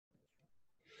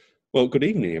Well, good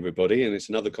evening, everybody, and it's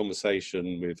another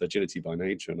conversation with Agility by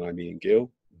Nature, and I'm Ian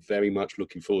Gill. Very much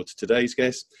looking forward to today's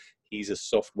guest. He's a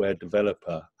software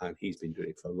developer, and he's been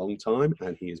doing it for a long time,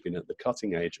 and he has been at the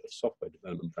cutting edge of software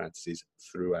development practices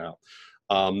throughout.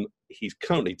 He's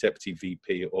currently Deputy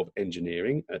VP of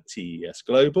Engineering at TES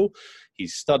Global.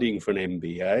 He's studying for an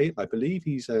MBA. I believe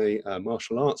he's a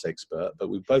martial arts expert, but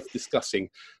we're both discussing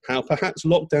how perhaps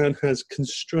lockdown has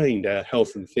constrained our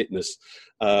health and fitness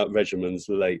regimens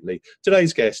lately.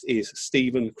 Today's guest is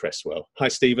Stephen Cresswell. Hi,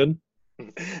 Stephen.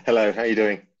 Hello, how are you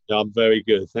doing? I'm very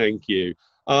good, thank you.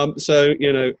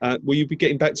 Will you be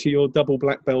getting back to your double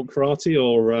black belt karate,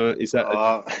 or is that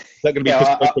going to be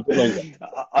a bit longer?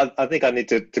 I think I need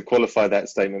to qualify that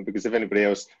statement, because if anybody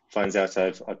else finds out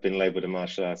I've been labelled a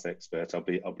martial arts expert, I'll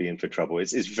be in for trouble.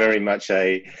 It's very much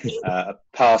a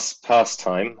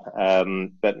pastime,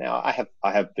 but now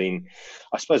I have been.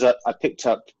 I suppose I picked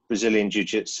up Brazilian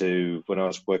Jiu-Jitsu when I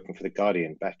was working for the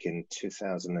Guardian back in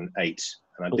 2008,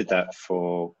 and I did that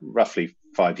for roughly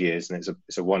 5 years, and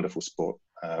it's a wonderful sport.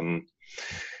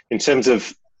 In terms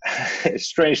of, it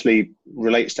strangely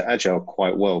relates to Agile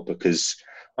quite well, because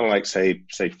unlike say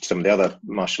some of the other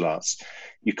martial arts,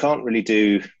 you can't really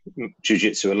do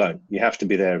jiu-jitsu alone. You have to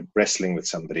be there wrestling with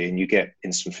somebody, and you get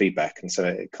instant feedback, and so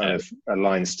it kind of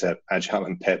aligns to Agile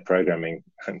and paired programming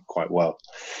quite well.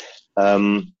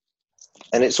 And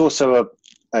it's also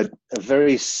a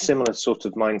very similar sort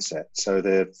of mindset. So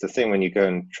the thing when you go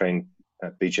and train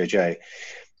at BJJ,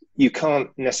 you can't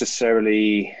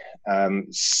necessarily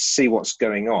see what's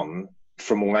going on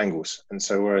from all angles. And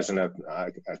so whereas in a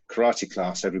karate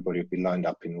class, everybody would be lined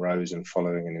up in rows and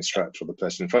following an instructor or the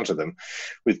person in front of them,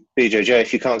 with BJJ,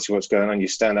 if you can't see what's going on, you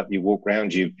stand up, you walk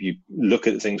around, you look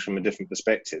at things from a different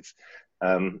perspective.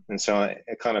 And so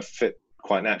it kind of fit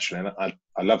quite naturally, and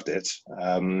I loved it,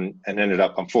 and ended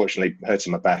up unfortunately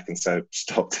hurting my back, and so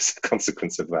stopped as a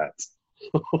consequence of that.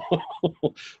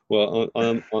 Well,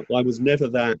 I was never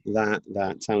that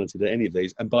talented at any of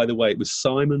these. And by the way, it was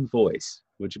Simon Voice,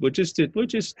 which we're just yeah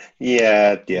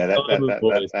dobbed you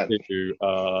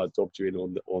in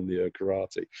on the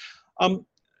karate.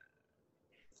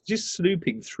 Just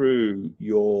snooping through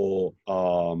your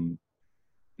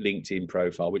LinkedIn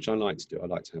profile, which I like to do. I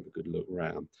like to have a good look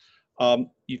around.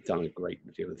 You've done a great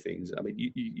deal of things. I mean,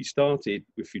 you started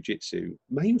with Jiu-Jitsu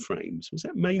mainframes. Was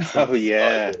that mainframes? Oh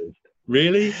yeah.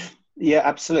 Really? Yeah,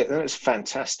 absolutely. That was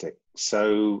fantastic.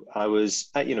 So I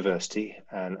was at university,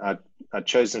 and I'd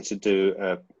chosen to do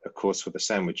a course for the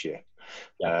sandwich year.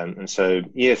 Yeah. And so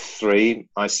year 3,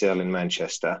 ICL in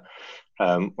Manchester,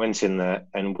 went in there,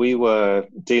 and we were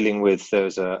dealing with, there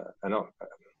was an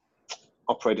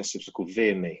operating system called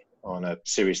VME on a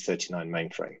Series 39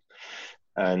 mainframe.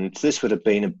 And this would have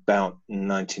been about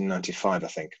 1995, I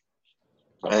think.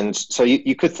 And so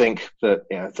you could think that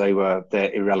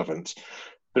they're irrelevant,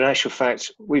 but in actual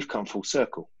fact, we've come full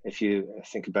circle. If you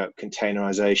think about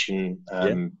containerization,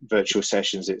 virtual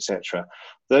sessions, etc.,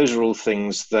 those are all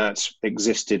things that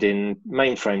existed in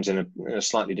mainframes in a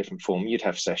slightly different form. You'd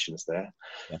have sessions there.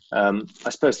 Yeah.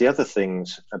 I suppose the other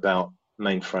things about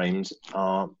mainframes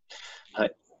are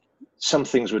some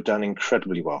things were done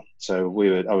incredibly well. So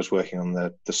I was working on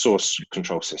the source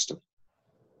control system.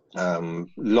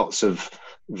 Lots of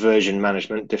version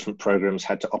management, different programs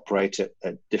had to operate at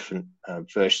different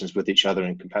versions with each other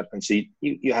in compatibility.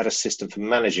 You had a system for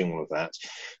managing all of that,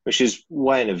 which is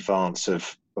way in advance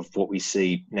of what we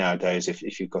see nowadays.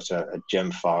 If you've got a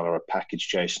gem file or a package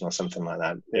JSON or something like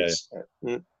that, it's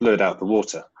blew it out the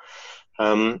water.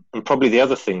 And probably the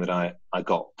other thing that I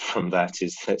got from that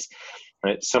is that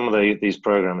some of these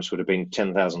programs would have been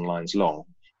 10,000 lines long,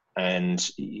 and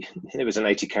it was an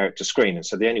 80-character screen, and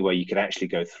so the only way you could actually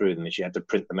go through them is you had to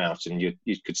print them out, and you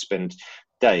could spend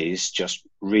days just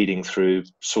reading through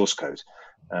source code.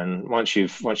 And once you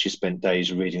spent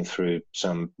days reading through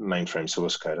some mainframe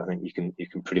source code, I think you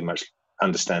can pretty much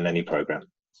understand any program.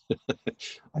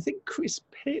 I think Chris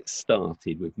Pitt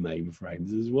started with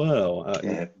mainframes as well.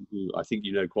 I think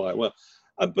you know quite well,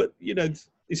 but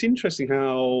it's interesting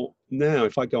how now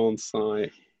if I go on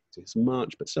site, it's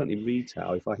much, but certainly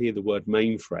retail, if I hear the word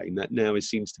mainframe, that now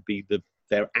seems to be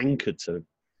they're anchored to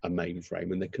a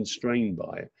mainframe and they're constrained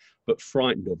by it, but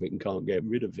frightened of it and can't get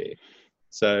rid of it.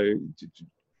 So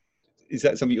is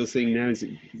that something you're seeing now? Is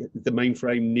the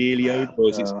mainframe nearly over, or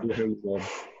is it still hanging on?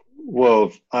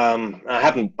 Well, I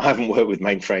haven't worked with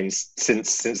mainframes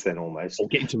since then almost. Or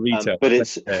getting to retail, but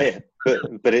it's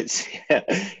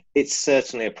it's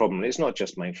certainly a problem. It's not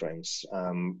just mainframes.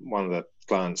 One of the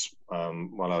clients,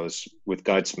 while I was with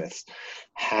Guidesmith,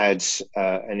 had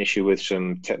an issue with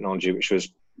some technology which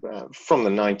was from the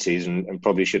 90s and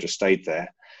probably should have stayed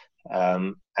there.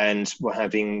 and were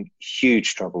having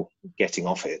huge trouble getting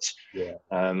off it. Yeah.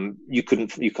 You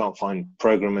can't find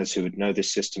programmers who would know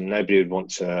this system. Nobody would want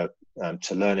to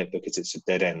learn it because it's a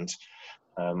dead end,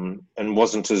 and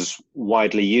wasn't as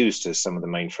widely used as some of the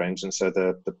mainframes. And so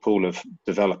the pool of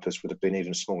developers would have been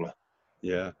even smaller.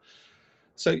 Yeah.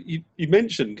 So you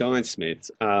mentioned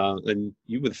Guidesmith, and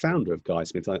you were the founder of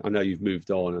Guidesmith. I know you've moved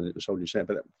on and sold your share,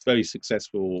 but a very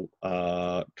successful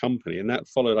company, and that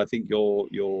followed, I think,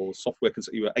 your software.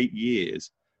 You were 8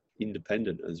 years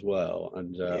independent as well,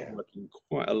 and working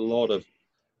quite a lot of.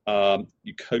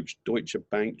 You coached Deutsche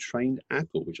Bank, trained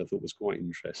Apple, which I thought was quite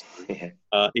interesting.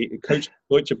 You coached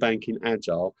Deutsche Bank in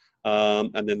Agile,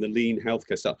 and then the lean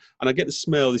healthcare stuff. And I get the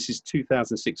smell. This is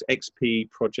 2006 XP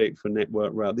project for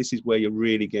Network Rail. This is where you're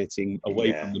really getting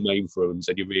away from the mainframes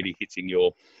and you're really hitting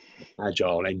your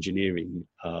agile engineering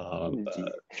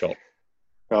job.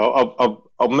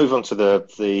 I'll move on to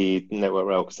the Network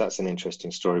Rail because that's an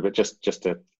interesting story. But just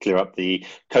to clear up, the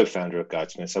co-founder of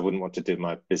Guidesmith, I wouldn't want to do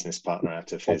my business partner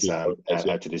out of his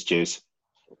dues.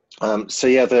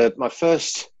 My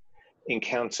first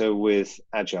encounter with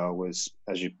Agile was,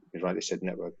 as you rightly said,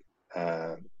 Network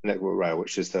Rail,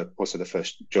 which is also the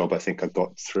first job I think I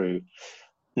got through.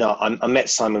 No, I met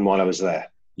Simon while I was there.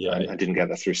 Yeah, I didn't get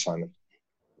that through Simon,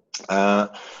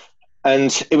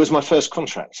 and it was my first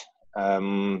contract.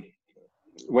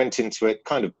 Went into it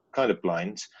kind of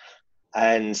blind,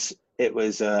 and it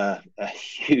was a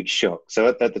huge shock. So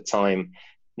at the time,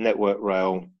 Network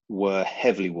Rail were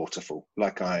heavily waterfall,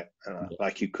 like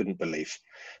you couldn't believe.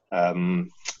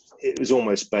 It was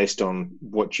almost based on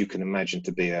what you can imagine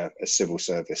to be a civil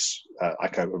service,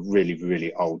 like a really,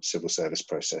 really old civil service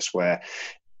process, where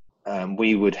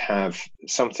we would have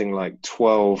something like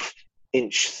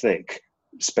 12-inch thick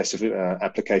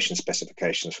application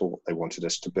specifications for what they wanted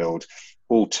us to build,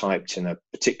 all typed in a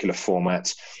particular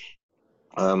format,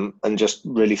 and just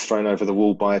really thrown over the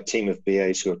wall by a team of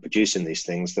BAs who were producing these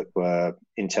things that were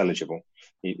intelligible.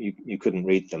 You couldn't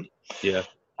read them. Yeah.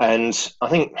 And I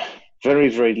think very,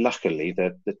 very luckily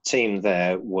the team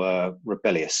there were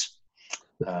rebellious.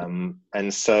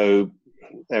 And so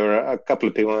there were a couple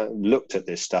of people that looked at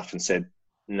this stuff and said,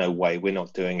 no way, we're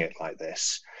not doing it like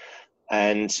this.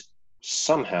 And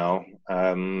somehow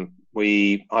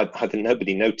either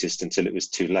nobody noticed until it was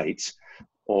too late,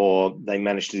 or they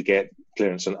managed to get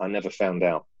clearance, and I never found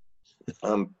out.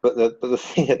 But the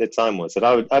thing at the time was that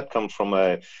I'd come from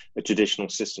a traditional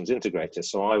systems integrator,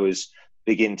 so I was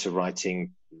big into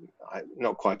writing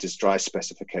not quite as dry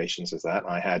specifications as that.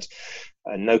 I had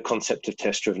no concept of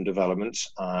test-driven development.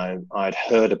 I'd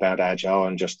heard about Agile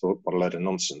and just thought, what a load of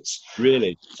nonsense.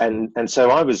 Really? And so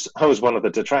I was one of the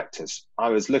detractors. I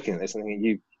was looking at this and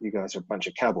thinking, you guys are a bunch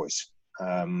of cowboys.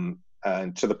 And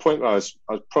to the point where I was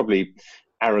probably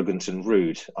arrogant and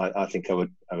rude, I think I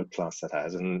would class that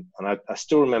as. And I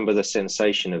still remember the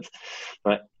sensation of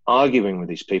arguing with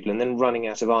these people and then running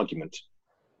out of argument.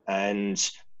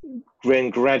 And then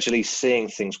gradually seeing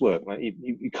things work.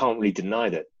 You can't really deny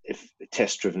that if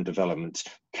test-driven development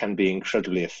can be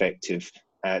incredibly effective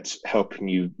at helping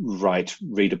you write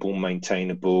readable,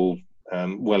 maintainable,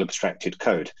 well-abstracted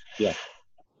code. Yeah.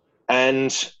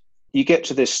 And you get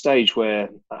to this stage where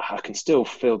I can still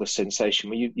feel the sensation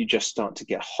where you just start to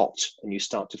get hot and you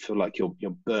start to feel like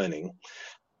you're burning.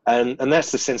 And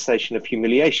that's the sensation of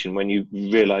humiliation when you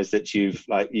realize that you've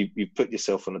put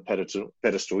yourself on a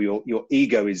pedestal. Your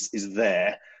ego is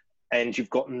there, and you've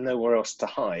got nowhere else to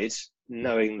hide,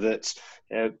 knowing that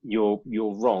you're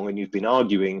wrong and you've been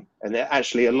arguing, and that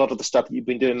actually a lot of the stuff that you've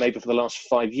been doing maybe for the last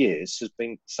 5 years has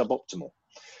been suboptimal.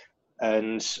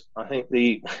 And I think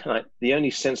the only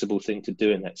sensible thing to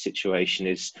do in that situation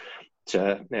is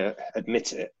to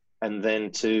admit it and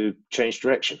then to change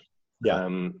direction. Yeah.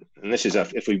 And this is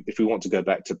if we want to go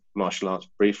back to martial arts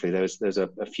briefly, there's a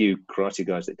few karate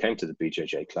guys that came to the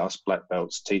BJJ class, black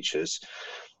belts, teachers,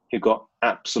 who got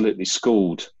absolutely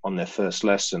schooled on their first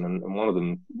lesson, and one of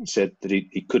them said that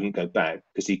he couldn't go back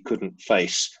because he couldn't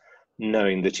face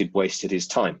knowing that he'd wasted his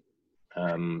time.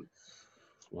 Wow.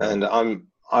 And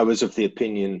I was of the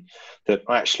opinion that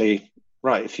actually,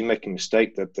 right, if you make a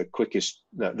mistake, that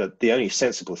the only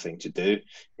sensible thing to do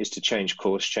is to change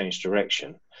course, change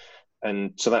direction.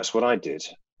 And so that's what I did.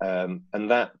 And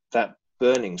that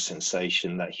burning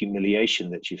sensation, that humiliation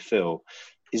that you feel,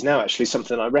 is now actually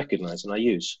something I recognize and I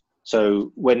use.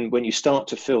 So when you start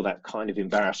to feel that kind of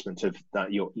embarrassment of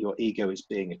that your ego is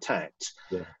being attacked,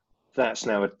 that's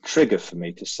now a trigger for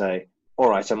me to say, all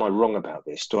right, am I wrong about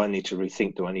this? Do I need to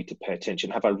rethink? Do I need to pay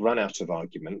attention? Have I run out of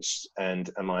arguments? And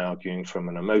am I arguing from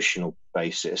an emotional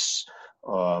basis?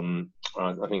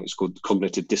 I think it's called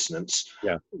cognitive dissonance,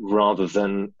 Yeah. rather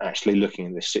than actually looking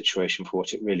at this situation for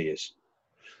what it really is.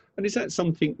 And is that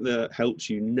something that helps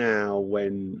you now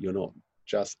when you're not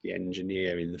just the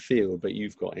engineer in the field, but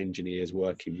you've got engineers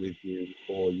working with you,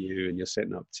 for you, and you're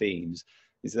setting up teams?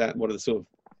 Is that one of the sort of,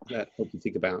 that help you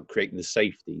think about creating the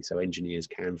safety so engineers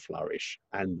can flourish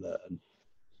and learn?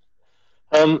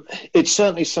 It's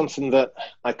certainly something that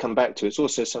I come back to. It's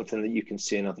also something that you can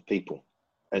see in other people.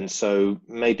 And so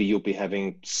maybe you'll be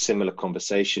having similar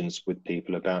conversations with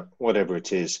people about whatever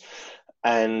it is.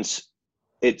 And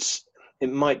it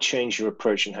might change your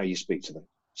approach and how you speak to them.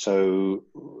 So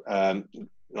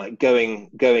like going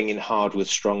in hard with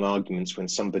strong arguments when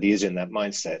somebody is in that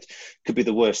mindset could be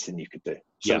the worst thing you could do.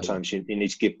 Sometimes you need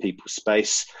to give people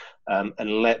space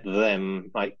and let them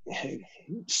allow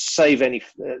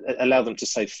them to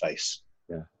save face.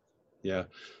 Yeah.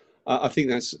 I think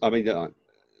that's, I mean,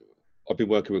 I've been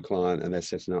working with a client and they're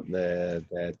setting up their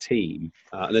team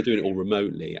and they're doing it all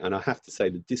remotely. And I have to say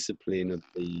the discipline of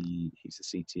he's the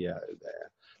CTO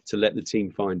there, to let the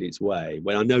team find its way.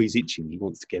 When I know he's itching, he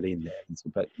wants to get in there,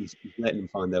 but he's letting them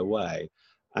find their way.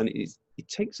 And it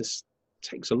takes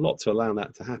a lot to allow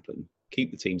that to happen.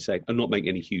 Keep the team safe and not make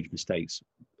any huge mistakes,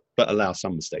 but allow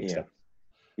some mistakes.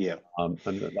 Yeah. And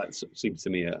that seems to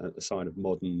me a sign of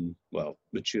modern,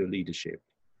 mature leadership.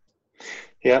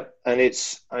 Yeah, and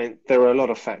there are a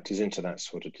lot of factors into that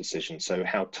sort of decision. So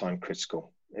how time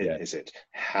critical is it?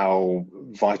 How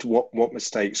vital, what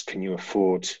mistakes can you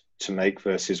afford to make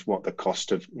versus what the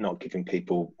cost of not giving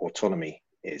people autonomy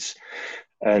is?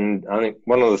 And I think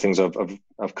one of the things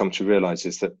I've come to realize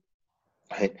is that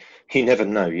you never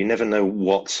know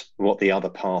what the other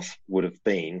path would have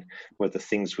been, whether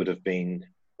things would have been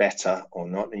better or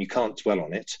not, and you can't dwell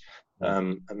on it.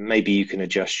 Maybe you can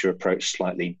adjust your approach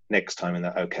slightly next time, and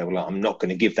that, okay, well, I'm not going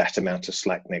to give that amount of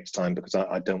slack next time because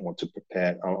I don't want to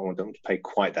pay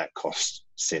quite that cost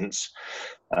since.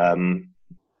 And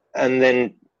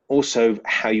then also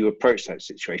how you approach that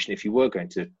situation. If you were going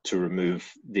to remove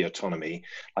the autonomy,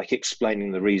 like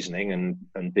explaining the reasoning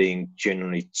and being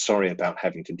genuinely sorry about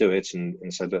having to do it,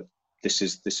 and so that this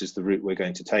is the route we're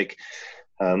going to take.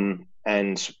 And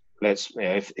let's,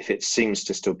 if it seems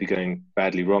to still be going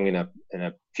badly wrong in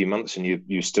a few months and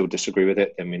you still disagree with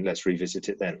it, let's revisit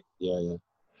it then. Yeah.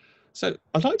 So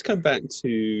I'd like to come back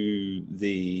to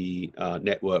the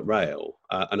network rail,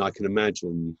 and I can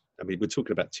imagine. I mean, we're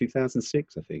talking about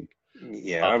 2006, I think.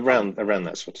 Yeah, around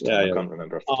that sort of time. I can't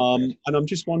remember. And I'm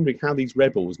just wondering how these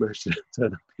rebels managed to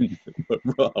turn up in the network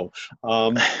rail,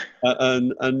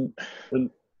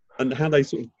 and how they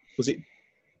sort of, was it?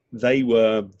 They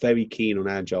were very keen on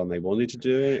Agile and they wanted to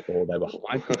do it, or they were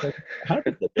hyper. How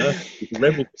did they do it? The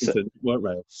rebels into network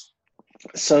rail.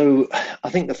 So I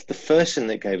think the first thing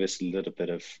that gave us a little bit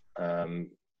of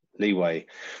leeway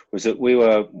was that we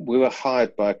were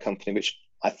hired by a company which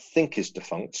I think is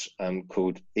defunct,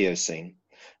 called Eocene,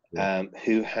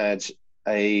 who had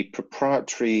a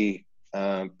proprietary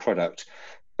product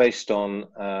based on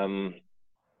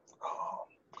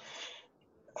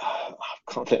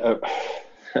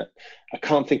I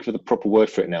can't think of the proper word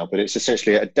for it now, but it's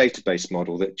essentially a database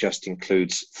model that just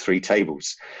includes 3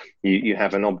 tables. You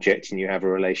have an object and you have a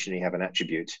relation, you have an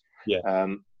attribute.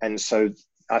 And so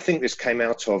I think this came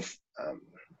out of,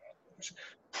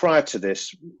 prior to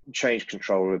this, change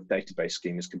control of database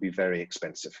schemas could be very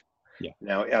expensive.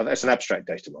 Now, that's an abstract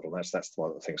data model. That's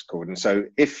one of the things called. And so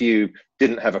if you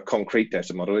didn't have a concrete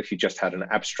data model, if you just had an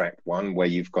abstract one where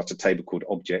you've got a table called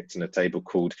object and a table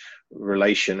called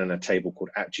relation and a table called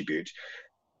attribute,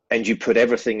 and you put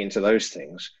everything into those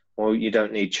things, well, you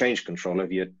don't need change control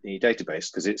of your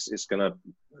database because it's going to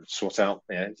sort out,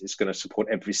 it's going to support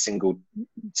every single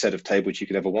set of tables you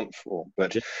could ever want for.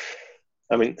 But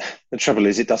I mean, the trouble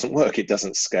is it doesn't work. It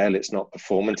doesn't scale. It's not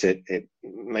performant. It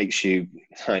makes you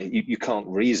can't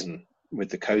reason with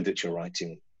the code that you're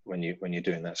writing when you're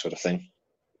doing that sort of thing.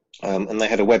 And they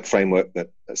had a web framework that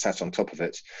sat on top of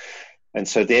it. And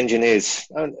so the engineers,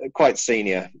 quite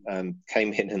senior,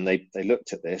 came in and they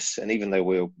looked at this. And even though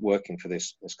we were working for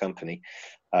this company,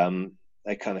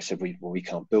 they kind of said, we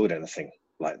can't build anything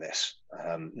like this,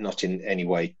 not in any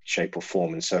way, shape or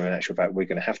form. And so in actual fact, we're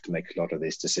going to have to make a lot of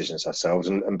these decisions ourselves.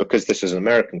 And because this was an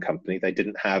American company, they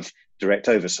didn't have direct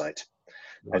oversight.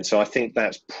 Right. And so I think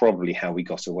that's probably how we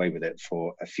got away with it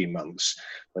for a few months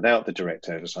without the direct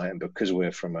oversight. And because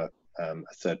we're from a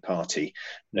third party,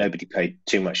 nobody paid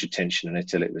too much attention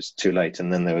until it was too late.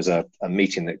 And then there was a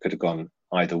meeting that could have gone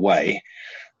either way.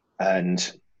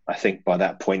 And I think by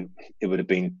that point, it would have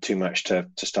been too much to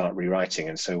start rewriting.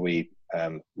 And so we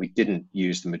We didn't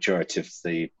use the majority of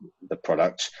the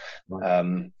product,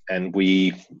 Right. and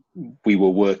we were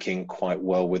working quite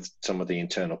well with some of the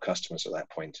internal customers at that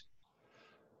point.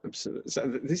 Absolutely.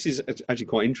 So this is actually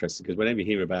quite interesting, because whenever you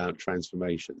hear about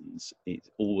transformations, it's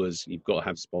always, you've got to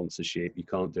have sponsorship. You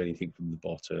can't do anything from the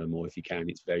bottom, or if you can,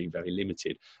 it's very, very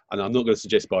limited. And I'm not going to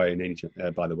suggest by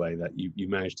the way, that you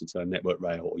managed to turn Network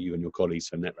Rail, or you and your colleagues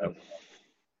turn Network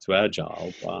to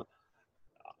Agile, but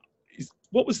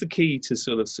what was the key to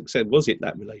sort of success? Was it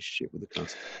that relationship with the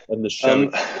customer and the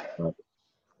showing?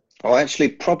 Well, actually,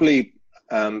 probably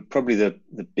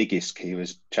the biggest key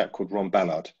was a chap called Ron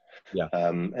Ballard. Yeah.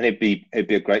 And he'd be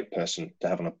a great person to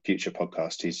have on a future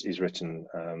podcast. He's written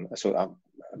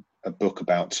a book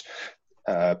about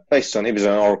based on, he was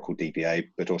an Oracle DBA,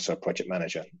 but also a project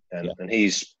manager, and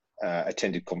he's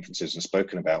attended conferences and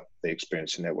spoken about the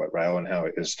experience in Network Rail and how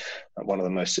it was one of the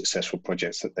most successful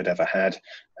projects that they'd ever had,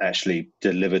 actually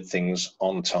delivered things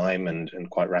on time and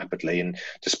quite rapidly. And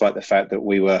despite the fact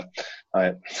that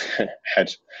I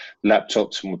had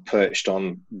laptops and were perched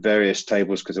on various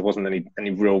tables because there wasn't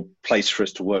any real place for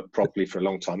us to work properly for a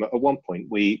long time. At one point,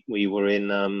 we were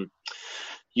in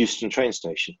Euston train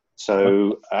station.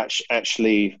 So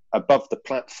actually above the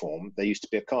platform, there used to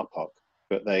be a car park,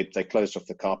 but they closed off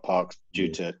the car park due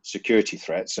to security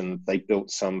threats, and they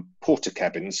built some porter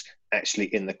cabins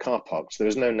actually in the car park. So there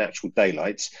was no natural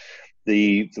daylight.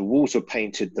 The walls were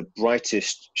painted the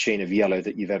brightest sheen of yellow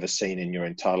that you've ever seen in your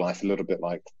entire life, a little bit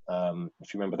like,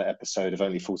 if you remember that episode of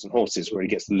Only Fools and Horses where he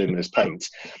gets the luminous paint.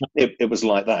 It was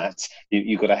like that.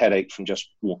 You got a headache from just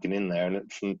walking in there,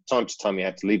 and from time to time you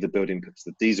had to leave the building because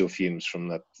the diesel fumes from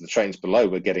the trains below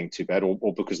were getting too bad,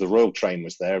 or because the Royal train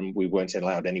was there and we weren't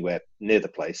allowed anywhere near the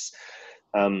place.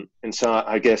 And so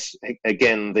I guess,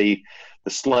 again, the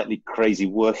slightly crazy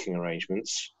working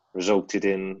arrangements resulted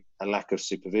in a lack of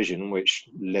supervision, which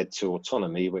led to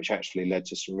autonomy, which actually led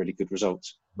to some really good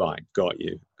results. Right, got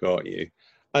you.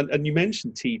 And you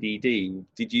mentioned TDD.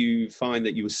 Did you find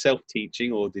that you were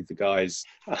self-teaching, or did the guys?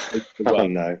 Oh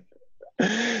no.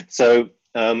 So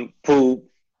Paul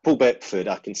Beckford,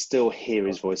 I can still hear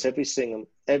his voice every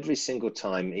single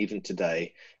time, even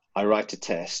today. I write a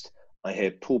test, I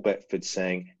hear Paul Beckford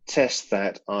saying, "Test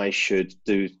that I should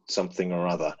do something or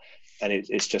other." And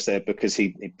it's just there because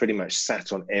he pretty much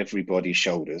sat on everybody's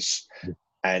shoulders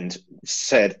and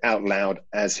said out loud,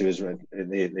 as he was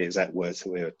the exact words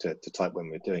that we were to type when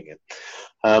we were doing it.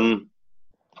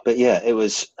 But yeah, it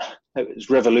was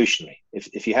revolutionary.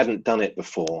 If you hadn't done it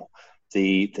before,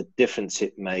 the difference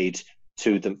it made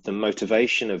to the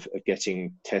motivation of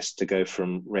getting tests to go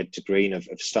from red to green, of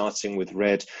starting with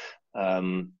red.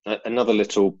 Another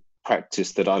little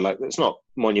practice that I like, that's not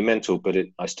monumental, but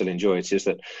I still enjoy it, is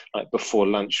that like before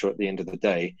lunch or at the end of the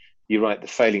day, you write the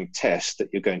failing test that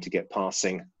you're going to get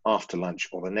passing after lunch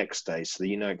or the next day, so that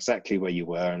you know exactly where you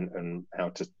were and how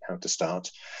to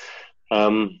start.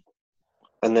 And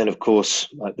then, of course,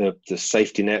 like the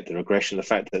safety net, the regression, the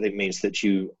fact that it means that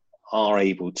you are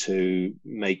able to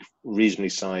make reasonably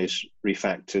sized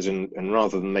refactors, and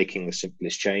rather than making the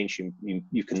simplest change,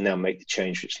 you can now make the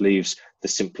change which leaves the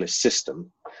simplest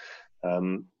system.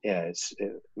 It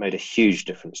made a huge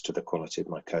difference to the quality of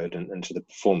my code and to the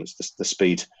performance, the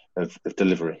speed of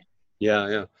delivery.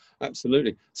 Yeah,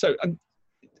 absolutely. So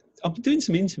I've been doing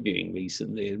some interviewing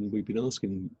recently, and we've been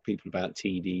asking people about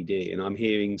TDD, and I'm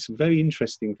hearing some very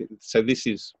interesting things. So this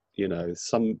is,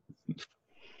 some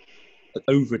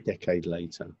over a decade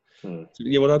later. So,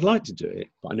 well, I'd like to do it,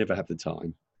 but I never have the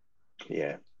time.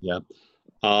 Yeah.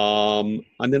 And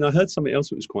then I heard something else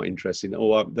that was quite interesting.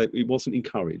 That it wasn't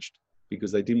encouraged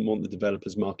because they didn't want the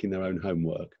developers marking their own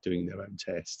homework, doing their own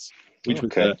tests, which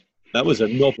was that was a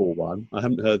novel one. I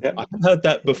haven't heard. I heard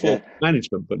that before,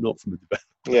 management, but not from a developer.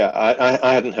 Yeah,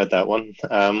 I hadn't heard that one.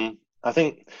 I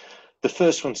think the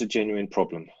first one's a genuine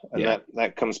problem, and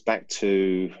that comes back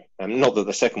to not that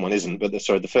the second one isn't, but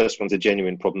the first one's a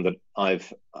genuine problem that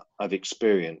I've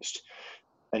experienced,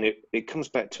 and it comes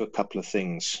back to a couple of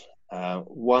things.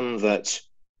 One, that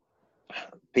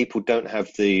people don't have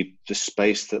the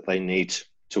space that they need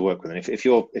to work with, and if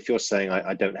you're saying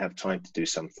I don't have time to do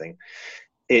something,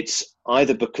 it's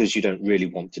either because you don't really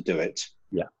want to do it,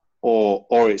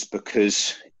 or it's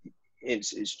because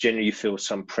it's generally you feel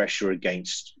some pressure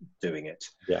against doing it.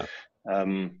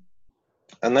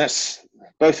 And that's,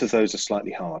 both of those are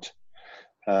slightly hard.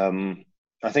 I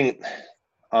think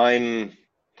I've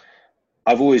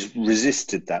always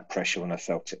resisted that pressure when I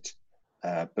felt it,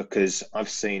 because I've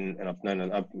seen, and I've known,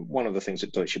 one of the things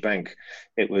at Deutsche Bank,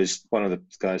 it was one of the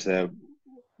guys there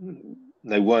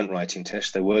They weren't writing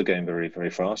tests. They were going very, very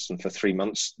fast. And for 3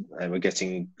 months, they were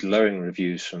getting glowing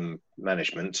reviews from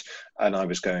management, and I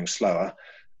was going slower.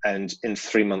 And in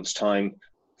 3 months' time,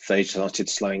 they started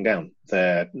slowing down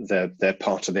their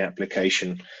part of the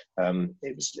application.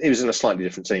 It was in a slightly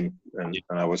different team, and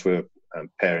I was. We were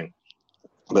pairing,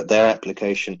 but their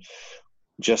application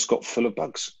just got full of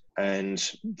bugs, and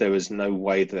there was no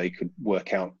way that they could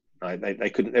work out. They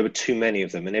couldn't. There were too many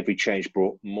of them, and every change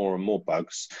brought more and more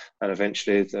bugs. And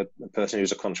eventually, the person who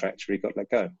was a contractor, he got let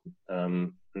go.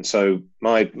 And so,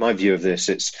 my view of this,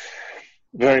 it's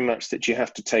very much that you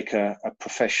have to take a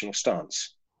professional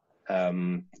stance.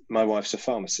 My wife's a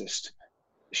pharmacist.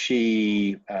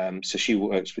 She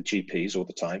works with GPs all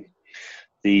the time.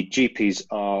 The GPs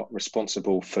are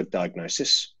responsible for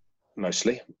diagnosis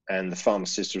mostly, and the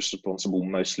pharmacists are responsible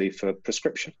mostly for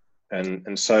prescription.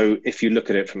 And so if you look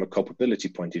at it from a culpability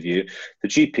point of view, the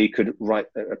GP could write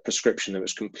a prescription that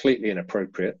was completely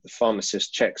inappropriate. The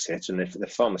pharmacist checks it, and if the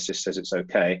pharmacist says it's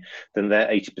okay, then they're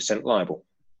 80% liable.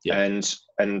 Yeah. And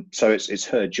so it's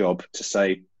her job to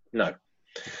say no.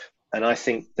 And I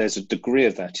think there's a degree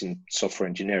of that in software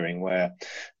engineering where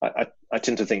I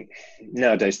tend to think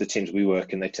nowadays the teams we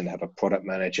work in, they tend to have a product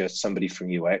manager, somebody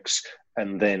from UX,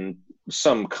 and then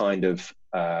some kind of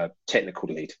technical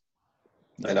lead.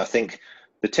 And I think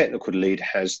the technical lead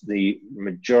has the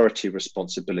majority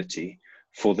responsibility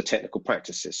for the technical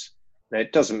practices. Now,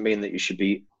 it doesn't mean that you should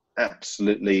be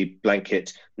absolutely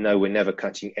blanket, no, we're never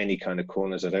cutting any kind of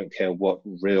corners. I don't care what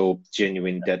real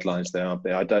genuine deadlines there are.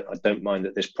 But I don't mind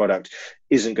that this product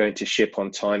isn't going to ship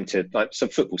on time to, like, so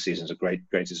football season is a great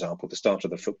example. The start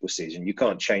of the football season, you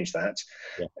can't change that.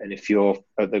 Yeah. And if you're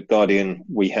at the Guardian,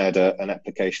 we had an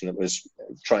application that was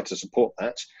trying to support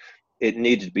that. It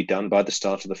needed to be done by the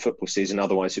start of the football season.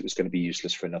 Otherwise, it was going to be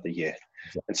useless for another year.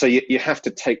 Exactly. And so you have to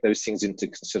take those things into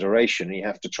consideration. And you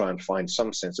have to try and find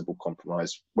some sensible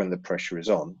compromise when the pressure is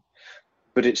on.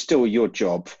 But it's still your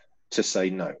job to say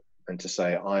no and to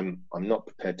say, I'm not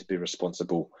prepared to be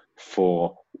responsible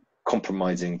for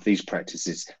compromising these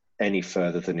practices any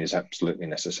further than is absolutely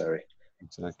necessary.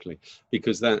 Exactly,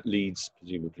 because that leads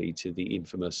presumably to the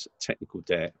infamous technical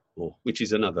debt, which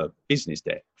is another business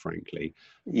debt, frankly.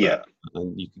 Yeah,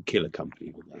 and you can kill a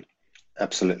company with that.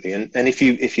 Absolutely, and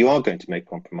if you are going to make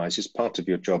compromises, part of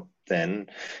your job then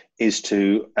is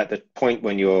to, at the point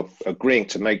when you're agreeing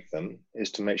to make them, is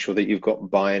to make sure that you've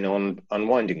got buy-in on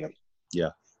unwinding them.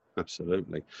 Yeah,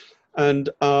 absolutely.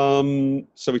 And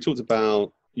so we talked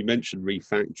about, you mentioned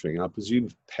refactoring. I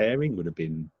presume pairing would have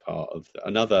been part of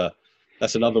another.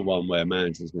 That's another one where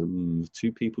managers go,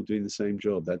 two people doing the same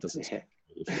job. That doesn't. Yeah.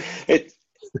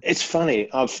 It's funny.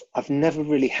 I've never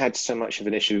really had so much of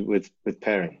an issue with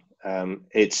pairing.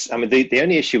 The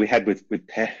only issue we had with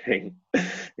pairing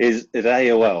is at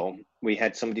AOL. We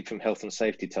had somebody from health and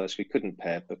safety tell us we couldn't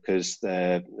pair because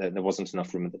there wasn't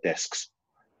enough room at the desks.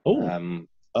 Oh.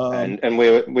 And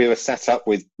we were set up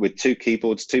with two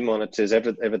keyboards, two monitors,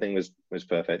 everything was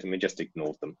perfect, and we just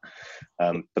ignored them.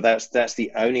 But that's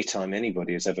the only time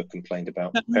anybody has ever complained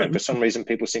about pairing. For some reason,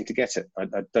 people seem to get it. I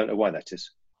don't know why that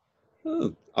is.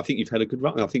 Oh, I think you've had a good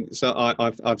run. I think so.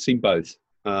 I've seen both.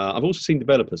 I've also seen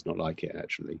developers not like it,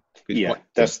 actually. Yeah,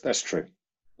 that's true.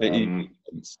 And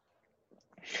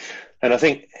I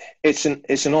think it's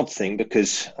an odd thing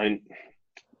because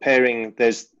pairing.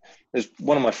 There's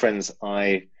one of my friends.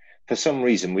 For some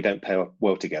reason, we don't pair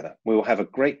well together. We will have a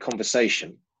great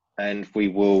conversation, and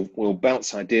we'll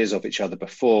bounce ideas off each other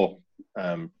before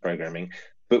programming.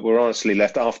 But we're honestly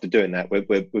left after doing that.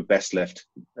 We're best left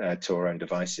to our own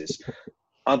devices.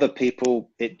 Other people,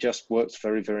 it just works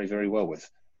very, very, very well with.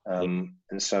 And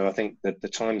so I think that the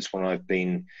times when I've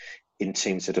been in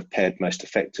teams that have paired most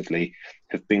effectively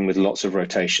have been with lots of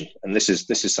rotation. And this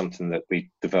is something that we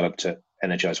developed at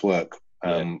Energize Work,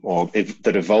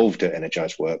 that evolved at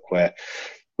Energize Work, where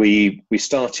we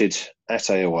started at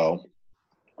AOL.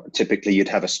 Typically, you'd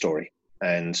have a story.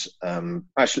 And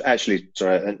actually,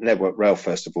 at Network Rail,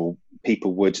 first of all,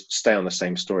 people would stay on the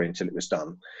same story until it was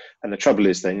done. And the trouble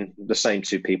is then the same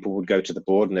two people would go to the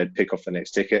board and they'd pick off the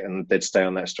next ticket and they'd stay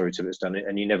on that story till it was done.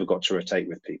 And you never got to rotate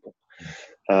with people.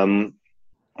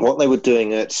 What they were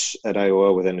doing at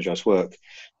AOL with Energize Work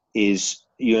is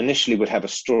you initially would have a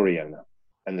story owner.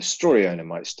 And the story owner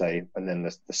might stay, and then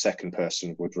the second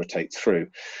person would rotate through.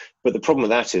 But the problem with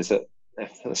that is that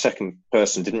the second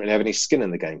person didn't really have any skin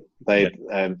in the game.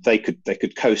 They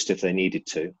could coast if they needed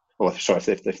to, or sorry,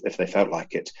 if they felt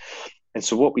like it. And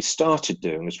so what we started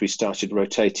doing was we started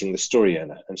rotating the story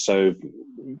owner. And so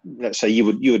let's say you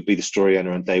would be the story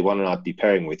owner on day one, and I'd be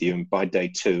pairing with you. And by day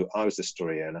two, I was the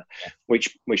story owner,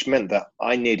 which meant that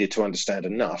I needed to understand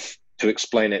enough to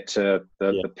explain it to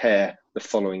the pair the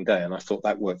following day, and I thought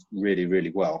that worked really,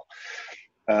 really well.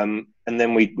 And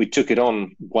then we took it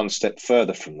on one step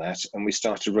further from that, and we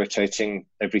started rotating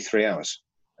every 3 hours.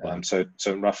 Wow. So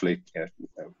roughly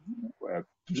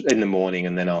in the morning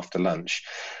and then after lunch.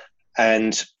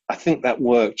 And I think that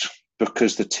worked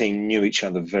because the team knew each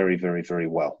other very, very, very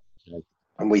well. Okay.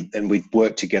 And we'd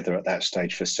worked together at that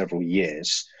stage for several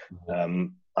years.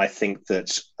 I think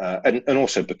that, and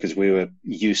also because we were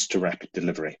used to rapid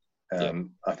delivery.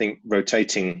 I think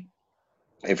rotating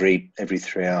every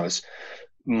 3 hours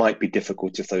might be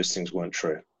difficult if those things weren't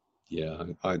true. Yeah,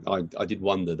 I did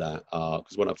wonder that,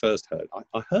 because when I first heard,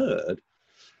 I heard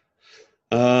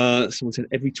someone said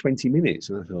every 20 minutes,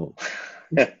 and I thought,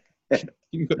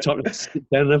 you've got time to sit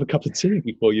down and have a cup of tea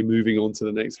before you're moving on to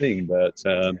the next thing. But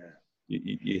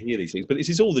you hear these things. But this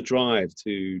is all the drive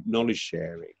to knowledge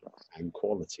sharing and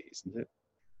quality, isn't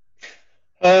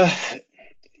it?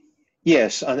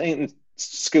 Yes, I think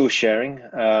skill sharing.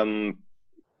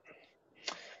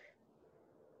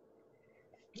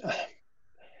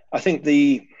 I think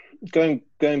going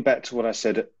back to what I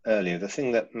said earlier, the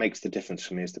thing that makes the difference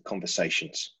for me is the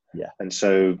conversations. Yeah. And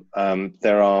so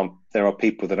there are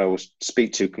people that I will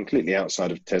speak to completely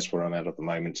outside of TES where I'm at the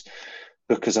moment,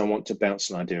 because I want to bounce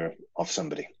an idea off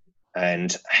somebody.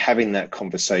 And having that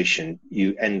conversation,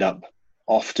 you end up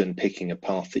often picking a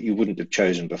path that you wouldn't have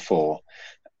chosen before,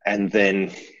 and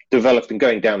then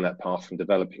going down that path and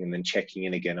developing and then checking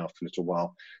in again after a little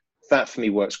while. That for me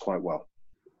works quite well.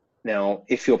 Now,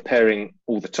 if you're pairing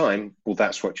all the time, well,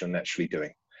 that's what you're naturally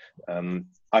doing.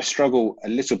 I struggle a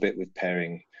little bit with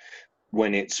pairing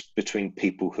when it's between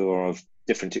people who are of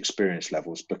different experience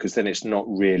levels, because then it's not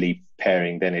really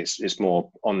pairing, then it's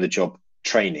more on the job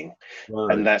training.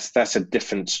 Right. And that's a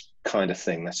different kind of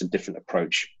thing. That's a different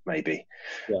approach, maybe.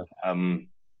 Yeah.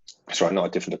 Sorry, not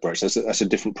a different approach. That's a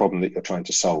different problem that you're trying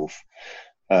to solve.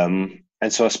 And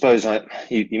so I suppose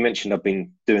you mentioned I've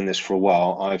been doing this for a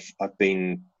while. I've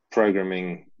been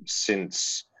programming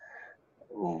since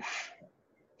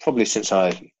probably since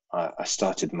I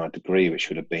started my degree, which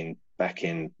would have been back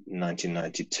in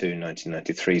 1992,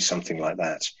 1993, something like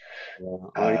that. Yeah,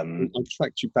 I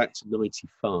tracked you back to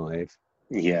 95.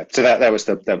 Yeah, so that was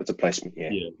the placement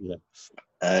year. Yeah.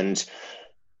 And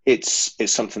it's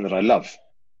something that I love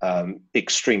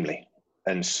extremely,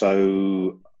 and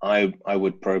so I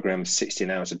would program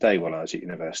 16 hours a day while I was at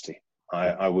university.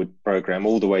 I would program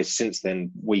all the way since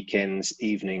then, weekends,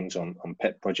 evenings on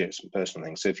pet projects and personal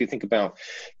things. So if you think about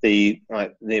the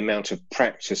amount of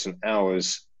practice and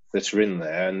hours that are in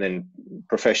there, and then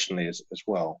professionally as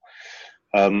well.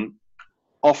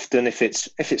 Often if it's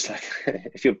like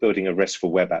if you're building a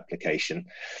RESTful web application,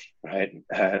 right?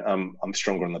 I'm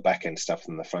stronger on the back end stuff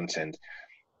than the front end.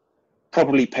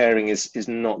 Probably pairing is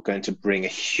not going to bring a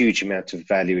huge amount of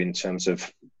value in terms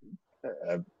of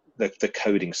the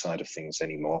coding side of things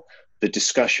anymore. The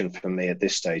discussion for me at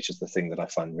this stage is the thing that I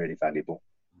find really valuable.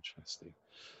 Interesting.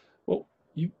 Well,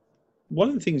 one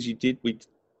of the things you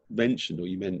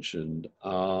mentioned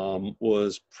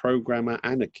was programmer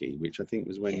anarchy, which I think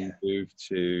was when you moved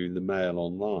to the Mail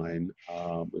Online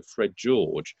with Fred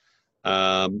George.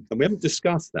 And we haven't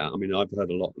discussed that. I mean, I've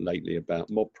heard a lot lately about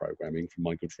mob programming from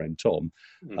my good friend Tom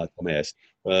S.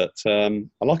 But I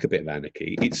like a bit of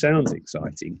anarchy. It sounds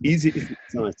exciting. Is it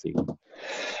exciting?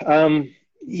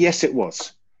 Yes, it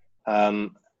was.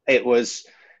 It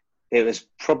was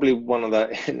probably one of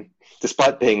the,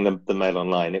 despite being the Mail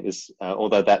Online, it was,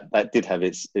 although that did have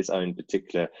its own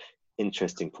particular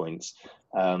interesting points,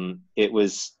 it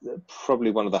was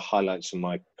probably one of the highlights of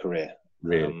my career.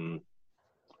 Really?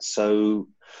 So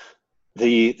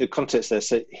the context there,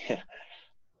 so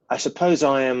I suppose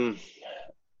I am,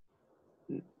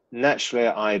 naturally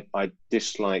I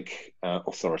dislike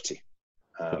authority.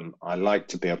 I like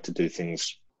to be able to do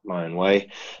things my own way.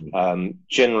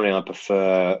 Generally, I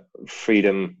prefer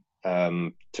freedom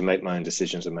to make my own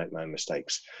decisions and make my own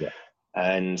mistakes. Yeah.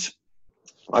 And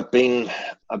I've been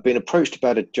approached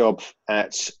about a job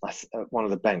at one of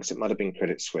the banks. It might have been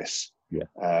Credit Suisse. Yeah.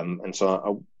 And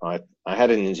so I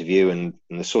had an interview, and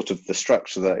the sort of the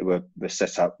structure that were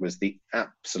set up was the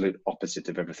absolute opposite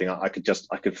of everything. I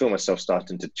could feel myself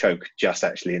starting to choke just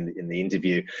actually in the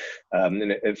interview, and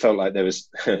it felt like there was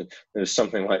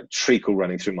something like treacle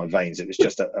running through my veins. It was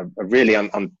just a really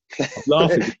laughing.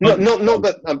 not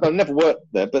that I've never worked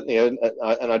there, but and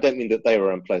I don't mean that they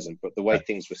were unpleasant, but the way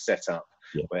things were set up,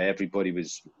 where everybody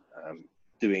was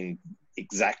doing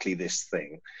exactly this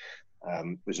thing.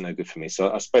 Was no good for me.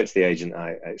 So I spoke to the agent.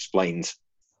 I explained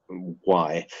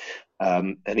why,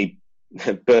 and he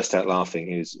burst out laughing.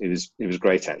 He was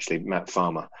great, actually, Matt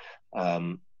Farmer.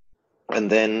 And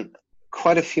then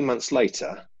quite a few months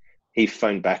later, he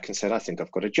phoned back and said, "I think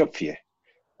I've got a job for you,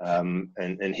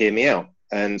 and hear me out."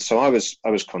 And so I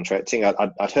was contracting.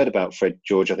 I'd heard about Fred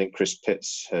George. I think Chris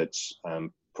Pitts had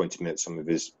pointed me at some of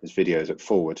his videos at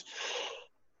Forward,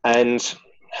 and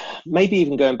maybe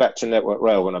even going back to Network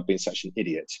Rail when I've been such an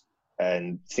idiot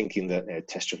and thinking that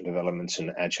test-driven development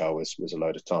and agile was a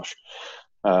load of tosh.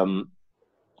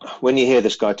 When you hear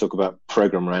this guy talk about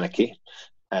programmer anarchy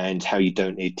and how you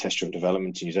don't need test-driven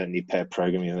development and you don't need pair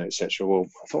programming, etc., well,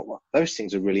 I thought, well, those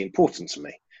things are really important to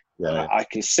me. Yeah. I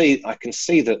can see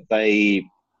that they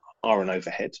are an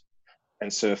overhead,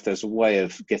 and so if there's a way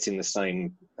of getting the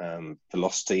same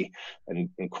velocity and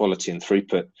quality and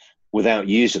throughput without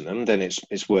using them, then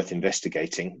it's worth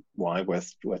investigating. Why?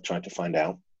 Worth trying to find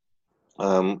out.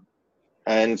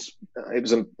 And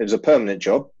it was a permanent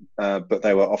job, but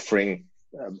they were offering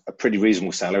a pretty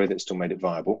reasonable salary that still made it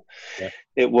viable. Yeah.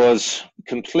 It was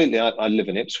completely. I live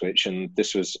in Ipswich, and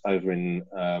this was over in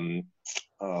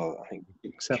I think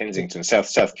Kensington,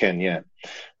 South Ken, yeah.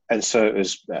 And so it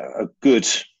was a good,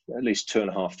 at least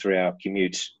 2.5-3 hour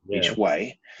commute each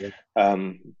way. Yeah.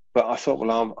 But I thought,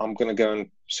 well, I'm going to go and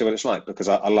see what it's like, because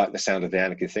I like the sound of the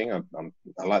anarchy thing.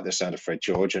 I like the sound of Fred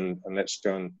George, and let's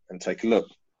go and take a look.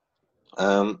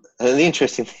 And the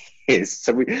interesting thing is,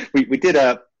 so we did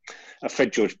a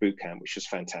Fred George boot camp, which was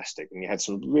fantastic. And you had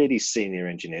some really senior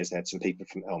engineers. They had some people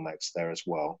from LMAX there as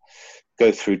well.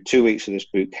 Go through 2 weeks of this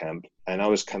boot camp, and I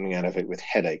was coming out of it with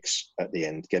headaches at the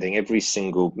end, making every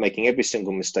single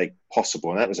mistake possible.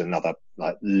 And that was another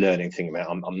learning thing about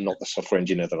I'm not the software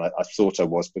engineer that I thought I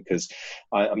was, because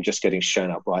I'm just getting shown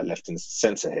up right, left, and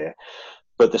centre here.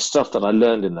 But the stuff that I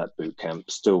learned in that boot camp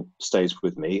still stays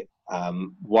with me.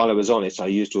 While I was on it, I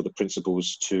used all the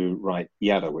principles to write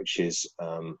Yada, which is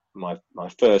my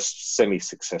first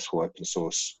semi-successful open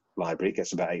source library. It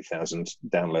gets about 8,000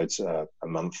 downloads a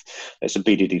month. It's a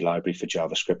BDD library for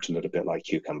JavaScript, a little bit like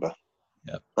Cucumber.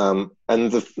 Yeah.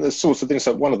 And the sorts of things.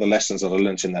 So one of the lessons that I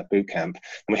learned in that boot camp,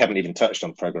 and we haven't even touched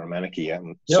on program anarchy yet.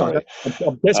 I'm sorry.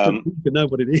 I'm desperate to know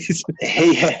what it is.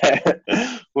 Yeah,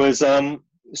 was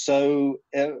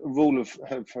rule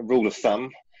of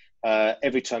thumb.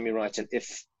 Every time you write an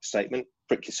if statement,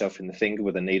 prick yourself in the finger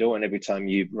with a needle, and every time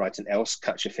you write an else,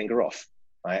 cut your finger off.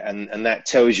 Right, and that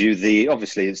tells you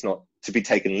obviously it's not to be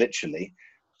taken literally,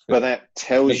 but that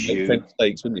tells you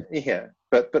mistakes, wouldn't it? Yeah,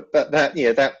 but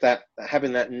that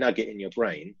having that nugget in your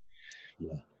brain,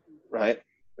 right,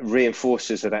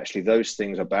 reinforces that actually those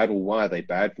things are bad. Well, why are they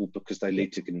bad? Well, because they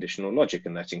lead to conditional logic,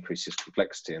 and that increases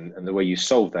complexity. And the way you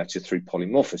solve that is through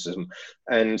polymorphism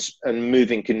and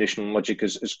moving conditional logic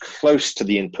as close to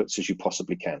the inputs as you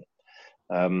possibly can.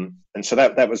 And so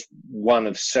that was one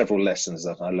of several lessons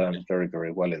that I learned very,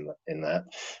 very well in that.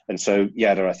 And so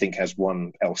Yada, I think, has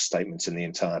one else statement in the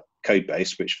entire code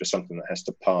base, which for something that has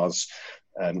to parse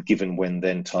given when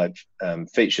then type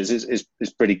features is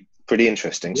pretty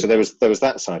interesting. So there was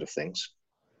that side of things.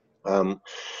 And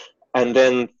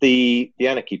then the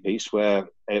anarchy piece, where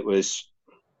it was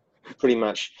pretty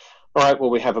much, all right, well,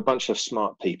 we have a bunch of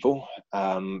smart people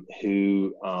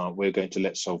who we're going to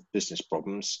let solve business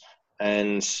problems.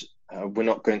 And we're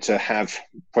not going to have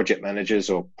project managers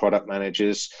or product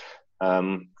managers.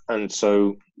 And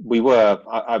so we were,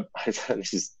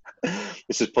 this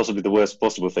is possibly the worst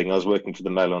possible thing. I was working for the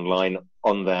Mail Online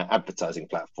on their advertising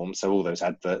platform. So all those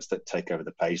adverts that take over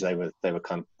the page, they were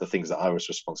kind of the things that I was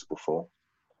responsible for.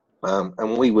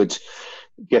 And we would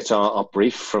get our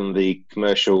brief from the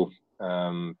commercial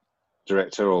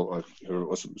director, or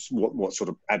what sort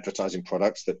of advertising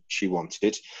products that she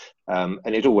wanted, and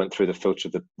it all went through the filter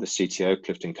of the CTO,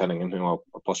 Clifton Cunningham, who I'll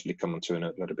possibly come on to in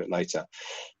a little bit later.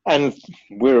 And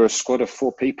we're a squad of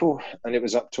 4 people, and it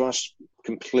was up to us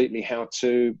completely how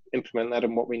to implement that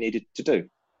and what we needed to do,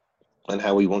 and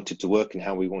how we wanted to work and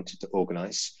how we wanted to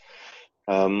organize.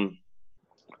 And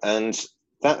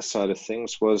that side of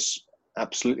things was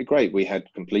absolutely great. We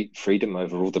had complete freedom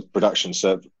over all the production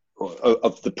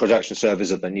of the production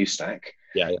servers of the new stack.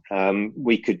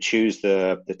 We could choose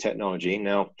the technology.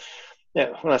 Now,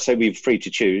 when I say we were free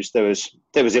to choose, there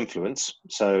was influence.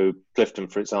 So Clifton,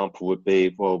 for example, would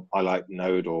be, well, I like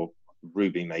Node or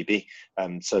Ruby maybe.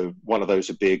 So one of those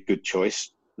would be a good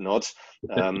choice. Nod.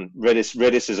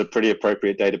 Redis is a pretty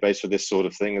appropriate database for this sort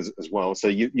of thing as well. So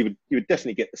you would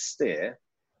definitely get the steer.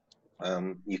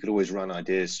 You could always run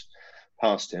ideas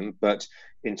past him, but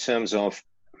in terms of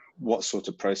what sort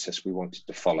of process we wanted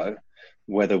to follow,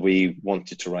 whether we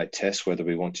wanted to write tests, whether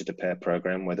we wanted to pair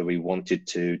program, whether we wanted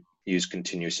to use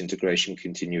continuous integration,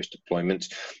 continuous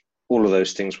deployment, all of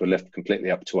those things were left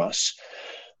completely up to us.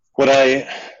 One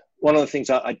of the things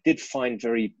I did find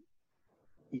very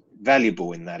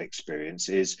valuable in that experience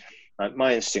is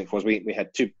my instinct was we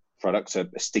had two products, a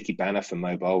sticky banner for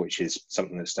mobile, which is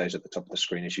something that stays at the top of the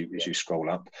screen as you scroll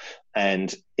up,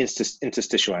 and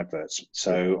interstitial adverts.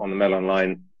 So on the Mail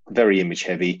Online, very image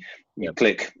heavy. You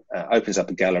click, opens up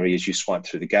a gallery. As you swipe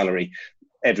through the gallery,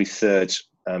 every third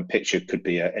picture could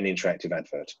be an interactive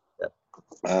advert.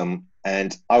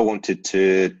 And I wanted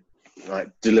to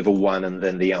deliver one and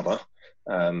then the other,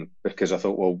 because I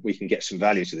thought, well, we can get some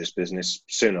value to this business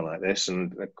sooner like this.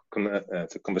 And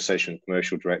the conversation with the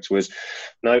commercial director was,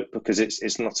 no, because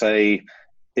it's not a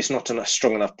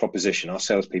strong enough proposition. Our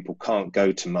salespeople can't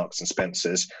go to Marks and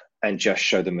Spencer's and just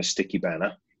show them a sticky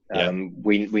banner.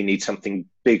 We need something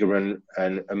bigger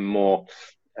and more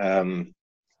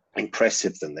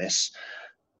impressive than this.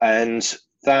 And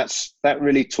that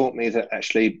really taught me that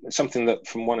actually something that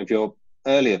from one of your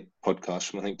earlier podcasts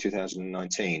from I think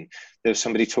 2019, there was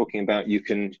somebody talking about you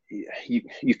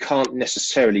can't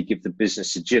necessarily give the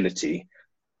business agility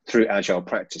through agile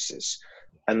practices.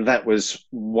 And that was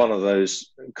one of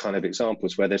those kind of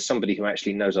examples where there's somebody who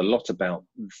actually knows a lot about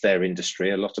their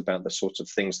industry, a lot about the sorts of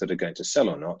things that are going to sell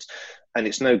or not. And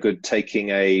it's no good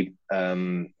taking a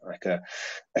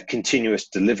continuous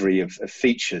delivery of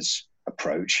features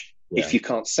approach if you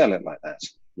can't sell it like that.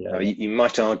 You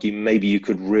might argue maybe you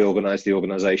could reorganize the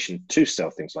organization to sell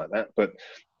things like that, but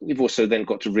you've also then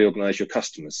got to reorganize your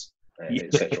customers,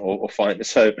 etc., or find.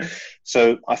 So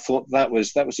I thought that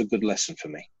was a good lesson for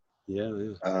me.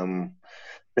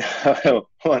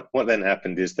 What then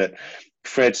happened is that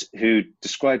Fred, who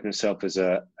described himself as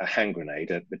a hand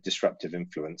grenade, a disruptive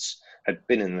influence, had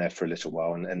been in there for a little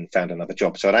while and found another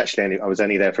job. So I was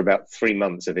only there for about 3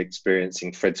 months of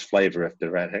experiencing Fred's flavour of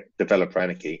developer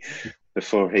anarchy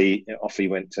before he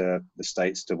went to the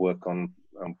States to work on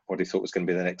what he thought was going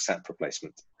to be the next SAP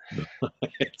replacement.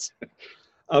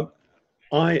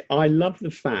 I love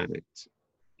the fact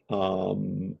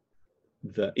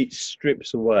that it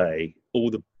strips away all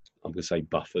the, I'm going to say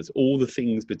buffers, all the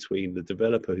things between the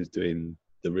developer who's doing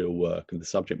the real work and the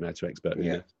subject matter expert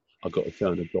who I've got to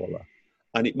turn a dollar.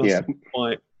 And it must be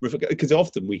quite, because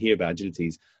often we hear about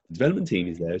agilities, the development team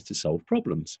is there to solve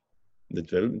problems. The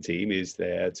development team is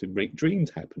there to make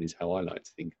dreams happen, is how I like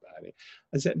to think about it.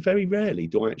 And so very rarely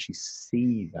do I actually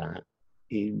see that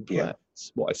in place.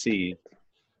 What I see,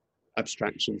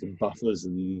 abstractions and buffers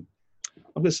and,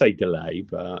 I'm going to say delay,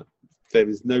 but there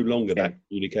is no longer that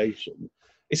communication.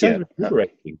 It's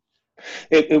liberating.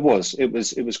 It was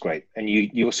great, and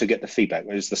you also get the feedback.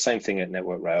 It was the same thing at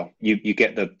Network Rail. You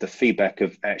get the feedback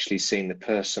of actually seeing the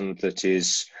person that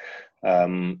is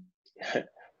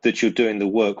that you're doing the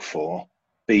work for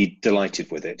be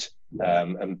delighted with it,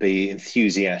 and be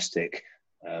enthusiastic.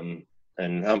 And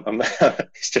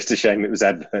it's just a shame it was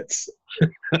adverts.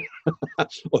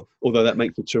 Although that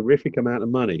makes a terrific amount of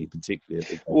money,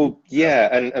 particularly. Well,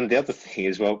 and the other thing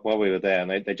is, while we were there,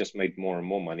 and they just made more and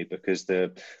more money because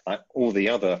all the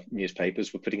other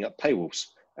newspapers were putting up paywalls,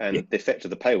 and the effect of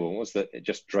the paywall was that it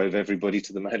just drove everybody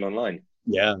to the Mail Online.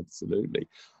 Yeah, absolutely.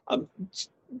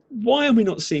 Why are we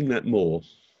not seeing that more?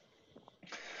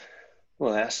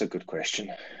 Well, that's a good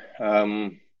question.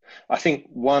 I think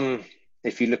one,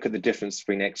 if you look at the difference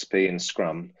between XP and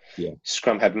Scrum,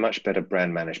 Scrum had much better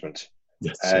brand management.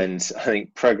 And I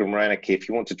think Programmer Anarchy, if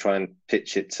you want to try and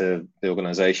pitch it to the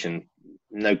organization,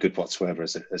 no good whatsoever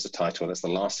as a title. That's the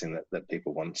last thing that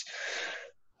people want.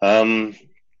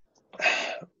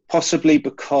 Possibly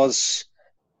because,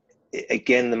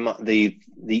 again, the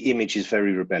image is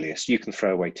very rebellious. You can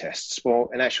throw away tests.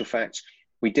 Well, in actual fact,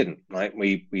 we didn't. Right?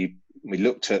 We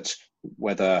looked at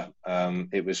whether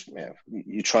it was,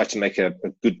 you try to make a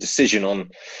good decision on,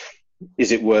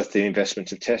 is it worth the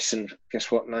investment of tests? And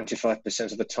guess what?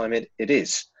 95% of the time it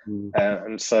is.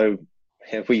 And so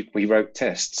we wrote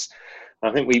tests.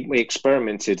 I think we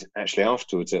experimented actually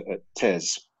afterwards at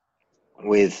TES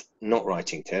with not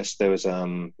writing tests. There was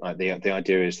the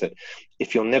idea is that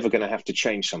if you're never going to have to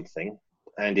change something,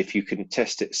 and if you can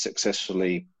test it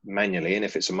successfully manually, and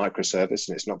if it's a microservice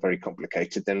and it's not very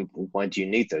complicated, then why do you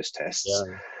need those tests?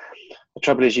 The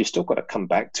trouble is, you've still got to come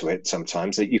back to it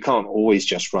sometimes. That you can't always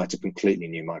just write a completely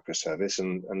new microservice.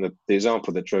 And the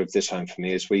example that drove this home for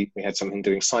me is we had something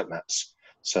doing sitemaps.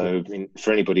 So I mean,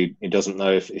 for anybody who doesn't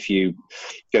know, if you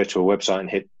go to a website and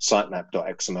hit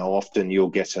sitemap.xml, often you'll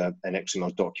get an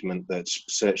XML document that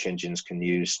search engines can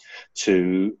use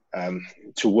to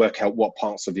work out what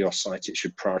parts of your site it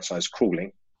should prioritize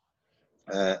crawling.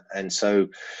 And so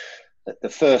the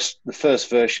first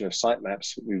version of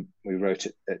sitemaps we wrote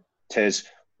at TES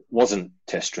wasn't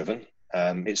test driven.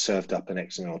 it served up an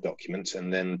XML document,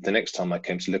 and then the next time I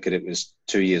came to look at it was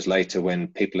 2 years later, when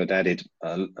people had added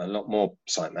a lot more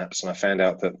sitemaps, and I found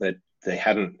out that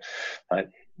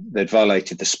they'd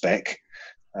violated the spec.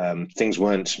 Things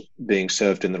weren't being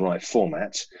served in the right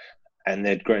format, and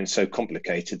they'd grown so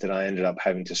complicated that I ended up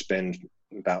having to spend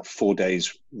about 4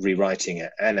 days rewriting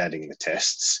it and adding the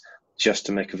tests just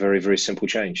to make a very, very simple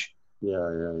change. Yeah.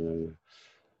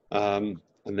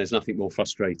 And there's nothing more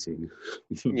frustrating.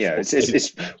 Yeah,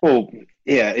 it's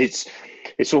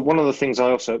one of the things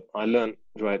I learned,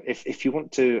 right? If you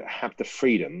want to have the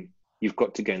freedom, you've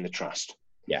got to gain the trust.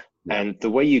 Yeah. And the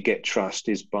way you get trust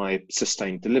is by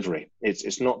sustained delivery.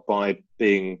 It's not by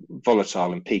being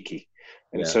volatile and peaky.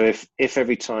 And so if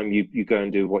every time you go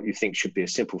and do what you think should be a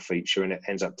simple feature, and it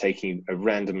ends up taking you a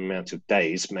random amount of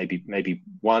days, maybe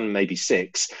 1, maybe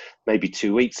 6, maybe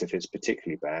 2 weeks if it's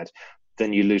particularly bad,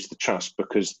 then you lose the trust,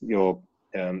 because your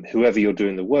whoever you're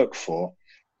doing the work for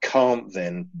can't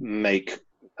then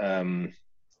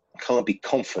can't be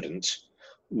confident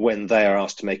when they are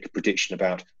asked to make a prediction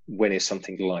about when is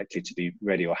something likely to be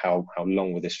ready, or how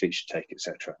long will this feature take,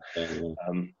 etc.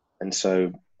 And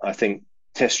so I think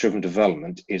test-driven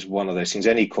development is one of those things.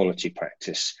 Any quality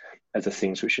practice are the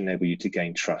things which enable you to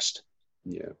gain trust.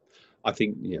 Yeah, I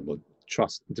think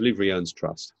trust, delivery earns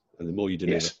trust, and the more you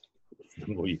deliver,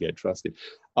 the more you get trusted.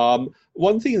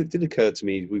 One thing that did occur to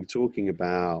me, we were talking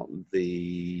about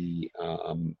the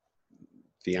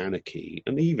anarchy,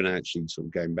 and even actually sort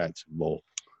of going back to more,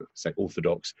 say,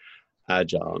 orthodox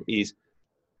agile, is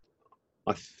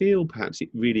I feel perhaps it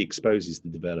really exposes the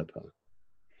developer,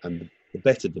 and the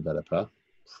better developer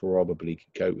probably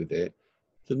could cope with it.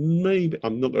 Then maybe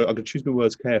I'm going to choose my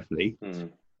words carefully.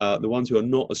 The ones who are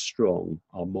not as strong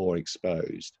are more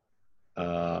exposed,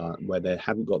 where they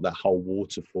haven't got that whole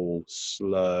waterfall,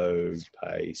 slow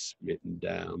pace written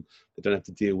down. They don't have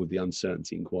to deal with the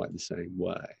uncertainty in quite the same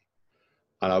way.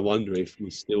 And I wonder if we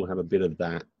still have a bit of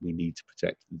that we need to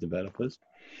protect the developers.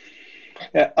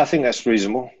 Yeah, I think that's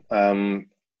reasonable.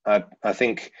 I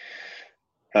think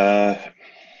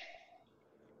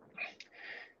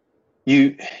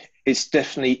it's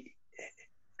definitely,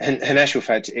 in actual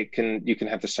fact, you can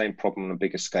have the same problem on a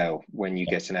bigger scale when you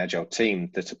get an agile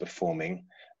team that are performing,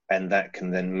 and that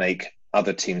can then make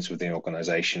other teams within the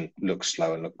organization look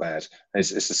slow and look bad.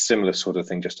 It's a similar sort of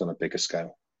thing, just on a bigger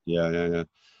scale. Yeah.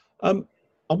 I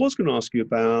was going to ask you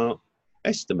about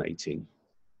estimating,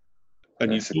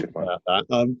 and you talked about that.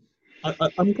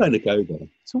 I'm going to go there.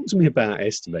 Talk to me about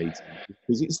estimating,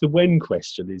 because it's the when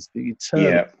question, is the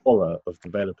eternal horror of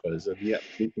developers and the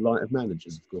absolute delight of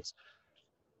managers, of course.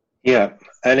 Yeah,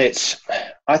 and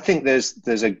I think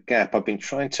there's a gap. I've been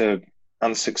trying to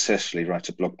unsuccessfully write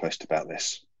a blog post about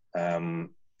this, and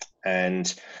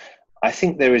I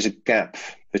think there is a gap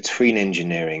between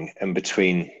engineering and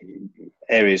between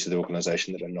areas of the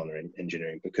organization that are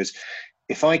non-engineering, because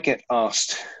if I get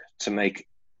asked to make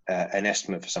an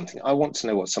estimate for something, I want to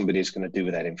know what somebody is going to do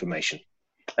with that information.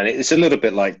 And it's a little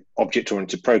bit like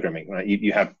object-oriented programming, right?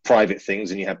 You have private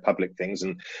things and you have public things,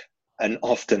 and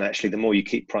often actually the more you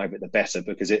keep private, the better,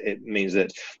 because it means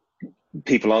that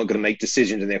people aren't going to make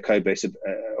decisions in their code base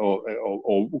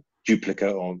or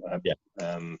duplicate or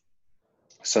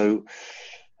so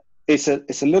it's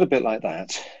a little bit like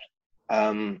that.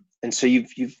 And so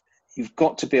you've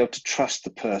got to be able to trust the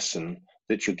person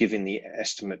that you're giving the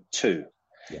estimate to.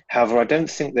 Yeah. However, I don't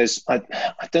think there's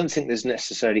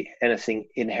necessarily anything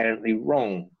inherently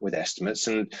wrong with estimates,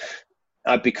 and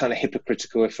I'd be kind of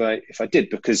hypocritical if I did,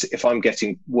 because if I'm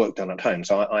getting work done at home,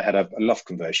 so I had a loft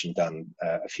conversion done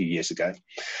a few years ago,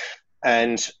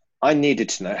 and I needed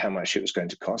to know how much it was going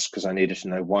to cost, because I needed to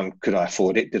know, one, could I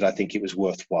afford it? Did I think it was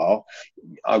worthwhile?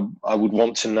 I would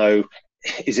want to know,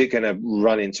 is it going to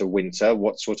run into winter?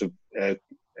 What sort of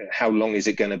how long is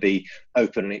it going to be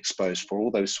open and exposed for?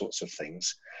 All those sorts of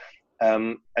things.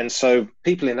 And so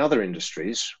people in other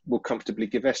industries will comfortably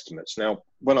give estimates. Now,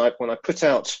 when I put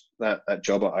out that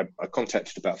job, I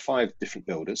contacted about 5 different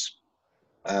builders,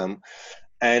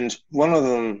 and one of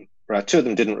them, 2 of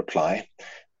them didn't reply,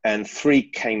 and 3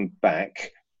 came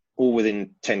back, all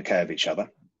within 10k of each other.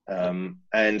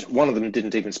 And one of them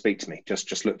didn't even speak to me,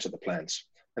 just looked at the plans.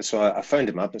 And so I phoned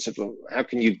him up and said, well, how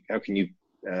can you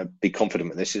be confident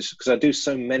with this? Is because I do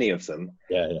so many of them.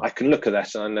 Yeah. I can look at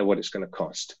that and I know what it's going to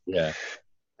cost. Yeah.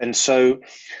 And so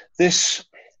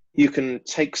you can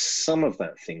take some of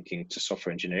that thinking to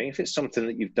software engineering. If it's something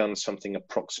that you've done something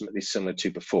approximately similar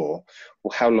to before,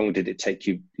 well, how long did it take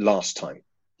you last time?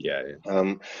 Yeah.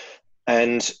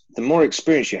 And the more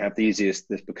experience you have, the easier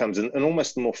this becomes, and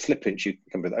almost the more flippant you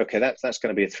can be. Okay, that's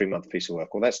going to be a 3-month piece of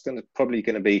work, or that's probably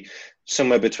going to be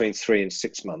somewhere between 3 and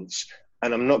 6 months.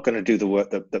 and I'm not going to do the work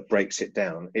that breaks it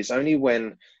down. It's only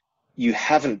when you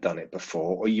haven't done it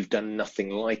before, or you've done nothing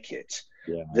like it,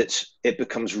 that it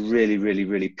becomes really, really,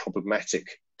 really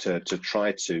problematic to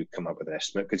try to come up with an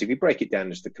estimate. Because if you break it down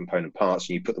into the component parts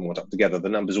and you put them all up together, the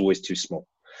number's always too small.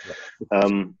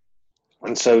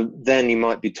 And so then you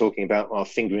might be talking about, oh,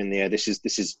 finger in the air, this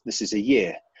is a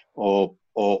year, or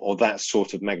that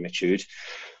sort of magnitude.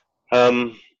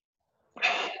 So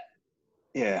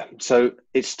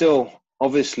it's still,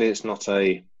 obviously it's not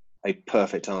a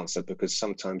perfect answer, because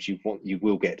sometimes you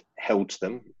will get held to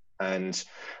them, and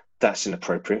that's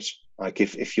inappropriate. Like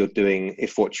if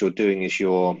what you're doing is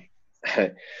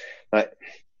like,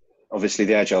 obviously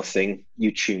the agile thing,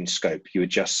 you tune scope, you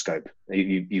adjust scope.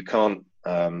 You can't,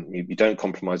 you don't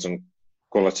compromise on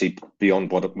quality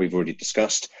beyond what we've already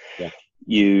discussed.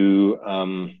 You've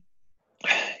kind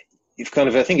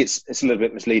of, I think it's a little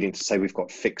bit misleading to say we've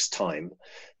got fixed time,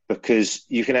 because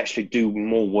you can actually do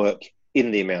more work in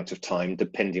the amount of time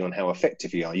depending on how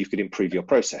effective you are. You could improve your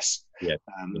process.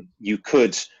 You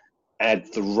could add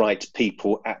the right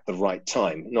people at the right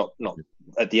time, not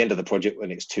at the end of the project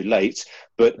when it's too late,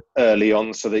 but early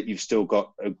on, so that you've still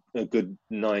got a good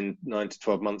 9 to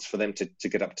 12 months for them to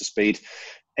get up to speed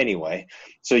anyway.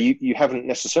 So you haven't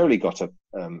necessarily got a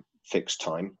fixed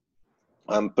time.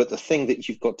 But the thing that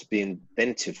you've got to be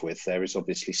inventive with there is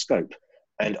obviously scope.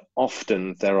 And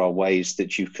often there are ways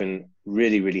that you can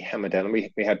really, really hammer down. And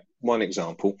we had one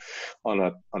example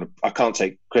on I can't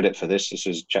take credit for this. This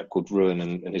was a chap called Ruin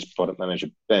and his product manager,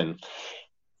 Ben.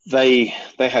 They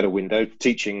had a window.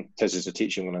 TES is a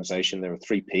teaching organization. There are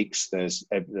 3 peaks. It's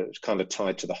kind of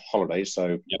tied to the holidays.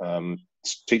 So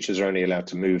teachers are only allowed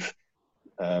to move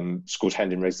schools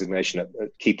hand in resignation at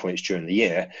key points during the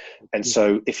year. And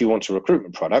so if you want a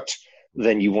recruitment product,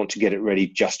 then you want to get it ready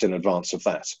just in advance of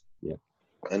that.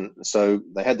 And so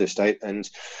they had this date, and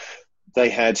they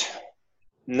had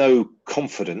no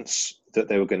confidence that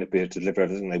they were going to be able to deliver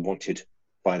everything they wanted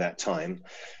by that time.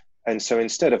 And so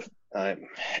instead of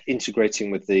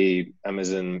integrating with the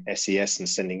Amazon SES and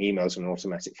sending emails in an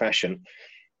automatic fashion,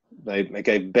 they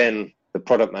gave Ben, the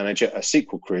product manager, a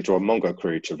SQL query or a Mongo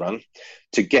query to run,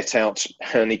 to get out,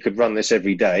 and he could run this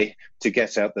every day to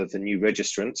get out the new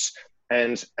registrants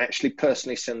and actually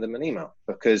personally send them an email.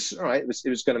 Because, all right, it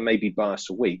was going to maybe buy us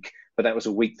a week, but that was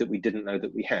a week that we didn't know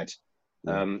that we had.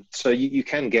 So you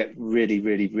can get really,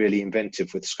 really, really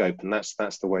inventive with scope, and that's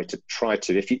the way to try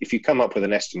to. If you come up with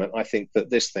an estimate, I think that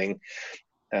this thing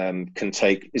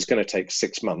is going to take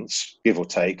 6 months, give or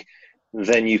take.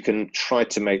 Then you can try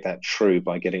to make that true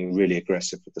by getting really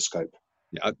aggressive with the scope.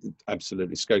 Yeah,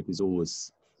 absolutely. Scope is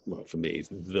always, well, for me, is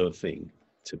the thing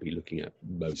to be looking at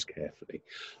most carefully.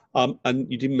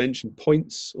 And you didn't mention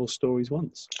points or stories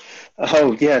once.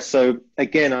 Oh yeah. So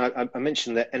again, I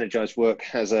mentioned that Energized Work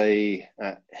has with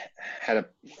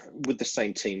the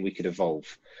same team we could evolve,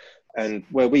 and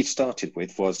where we started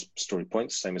with was story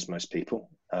points, same as most people.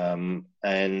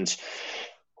 And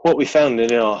what we found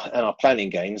in our planning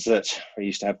games, that we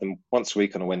used to have them once a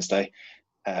week on a Wednesday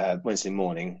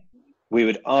morning. We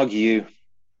would argue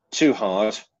too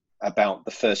hard about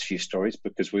the first few stories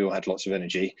because we all had lots of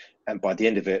energy, and by the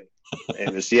end of it,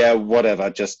 it was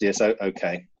whatever, just yes,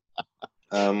 okay.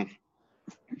 And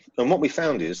what we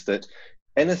found is that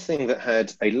anything that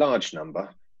had a large number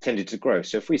tended to grow.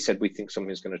 So if we said we think something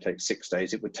is going to take 6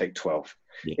 days, it would take 12.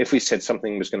 If we said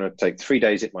something was going to take 3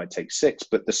 days, it might take 6.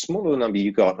 But the smaller the number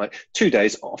you got, like 2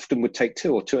 days, often would take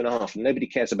 2 or 2.5, and nobody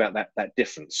cares about that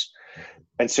difference.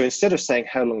 And so instead of saying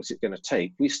how long is it going to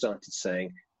take, we started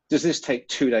saying, does this take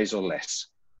 2 days or less?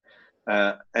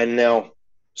 And now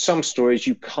some stories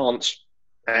you can't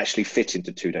actually fit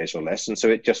into 2 days or less, and so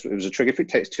it was a trigger. If it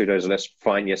takes 2 days or less,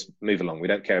 fine, yes, move along. We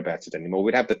don't care about it anymore.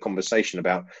 We'd have the conversation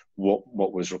about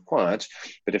what was required,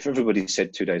 but if everybody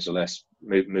said 2 days or less,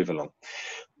 move along.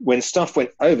 When stuff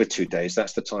went over 2 days,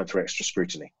 that's the time for extra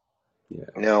scrutiny.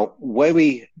 Now, where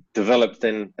we developed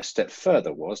then a step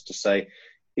further was to say,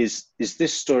 is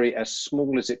this story as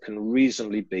small as it can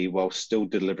reasonably be while still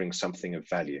delivering something of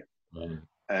value?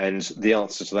 And the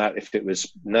answer to that, if it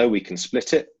was no, we can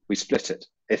split it, we split it.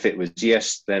 If it was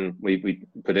yes, then we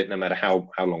put it no matter how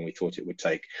long we thought it would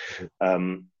take.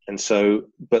 And so,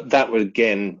 but that would,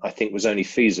 again, I think was only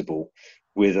feasible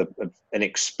with an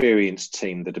experienced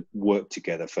team that had worked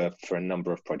together for a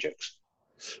number of projects.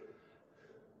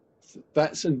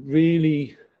 That's a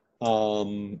really,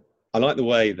 I like the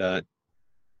way that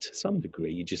to some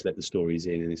degree you just let the stories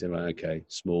in and you say, right, okay,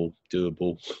 small,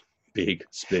 doable, big,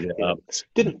 split it up.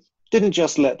 Didn't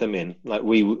just let them in. Like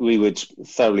we would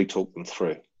thoroughly talk them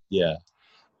through.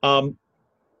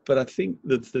 But I think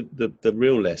that the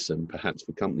real lesson, perhaps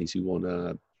for companies who want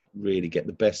to really get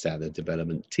the best out of the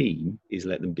development team is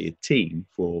let them be a team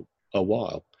for a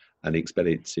while and expect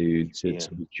it to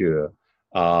mature.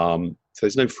 So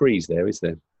there's no freeze there, is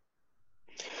there?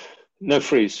 No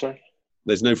freeze, sorry.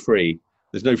 There's no free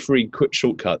quick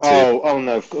shortcut. Oh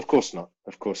no, of course not.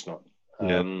 Of course not.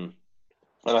 Yeah. And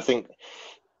I think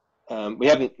we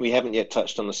haven't yet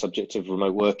touched on the subject of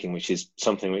remote working, which is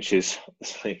something which is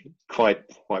quite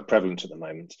prevalent at the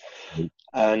moment. Mm.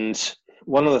 And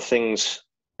one of the things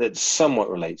that somewhat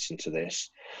relates into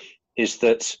this is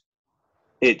that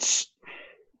it's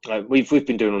we've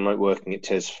been doing remote working at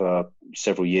TES for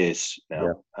several years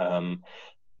now,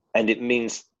 and it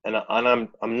means. And I'm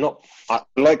not. I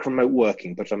like remote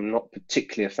working, but I'm not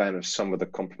particularly a fan of some of the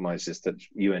compromises that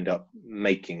you end up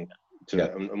making.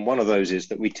 And one of those is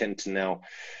that we tend to now,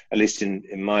 at least in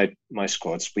my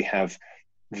squads, we have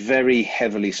very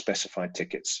heavily specified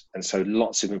tickets, and so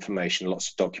lots of information, lots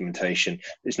of documentation.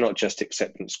 It's not just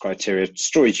acceptance criteria.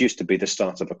 Stories used to be the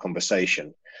start of a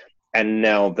conversation, and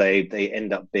now they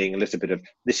end up being a little bit of,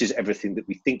 this is everything that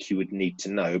we think you would need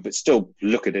to know, but still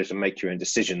look at it and make your own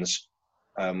decisions.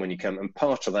 When you come, and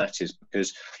part of that is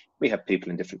because we have people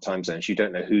in different time zones. You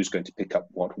don't know who's going to pick up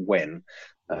what when.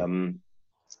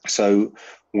 So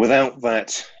without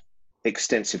that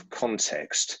extensive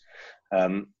context,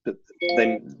 then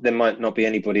there might not be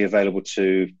anybody available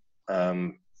to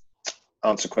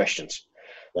answer questions.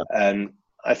 Yeah. And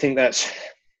I think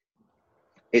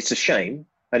it's a shame,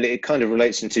 and it kind of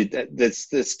relates into there's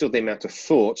still the amount of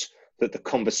thought that the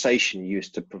conversation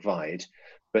used to provide,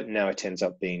 but now it ends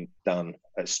up being done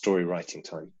at story writing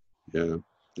time. Yeah.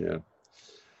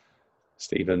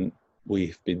 Stephen,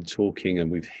 we've been talking and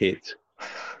we've hit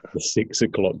the 6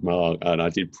 o'clock mark, and I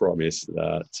did promise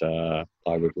that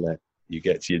I would let you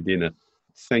get to your dinner.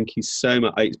 Thank you so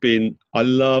much. I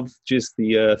love just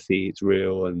the earthy, it's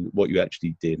real, and what you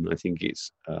actually did. And I think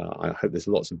I hope there's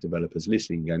lots of developers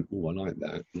listening going, oh, I like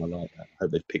that. I like that. I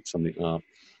hope they've picked something up.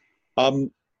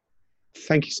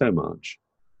 Thank you so much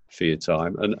for your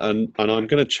time, and I'm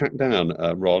going to track down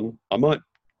Ron. I might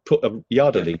put a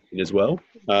Yada link in as well,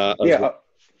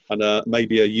 and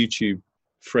maybe a YouTube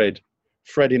Fred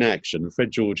in action, Fred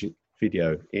George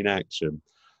video in action.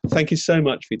 Thank you so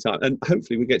much for your time, and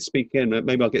hopefully we get to speak again.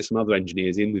 Maybe I'll get some other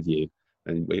engineers in with you,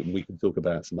 and we can talk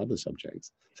about some other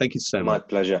subjects. Thank you so much. My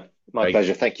pleasure. My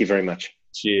pleasure. Thank you very much.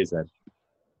 Cheers, Ed.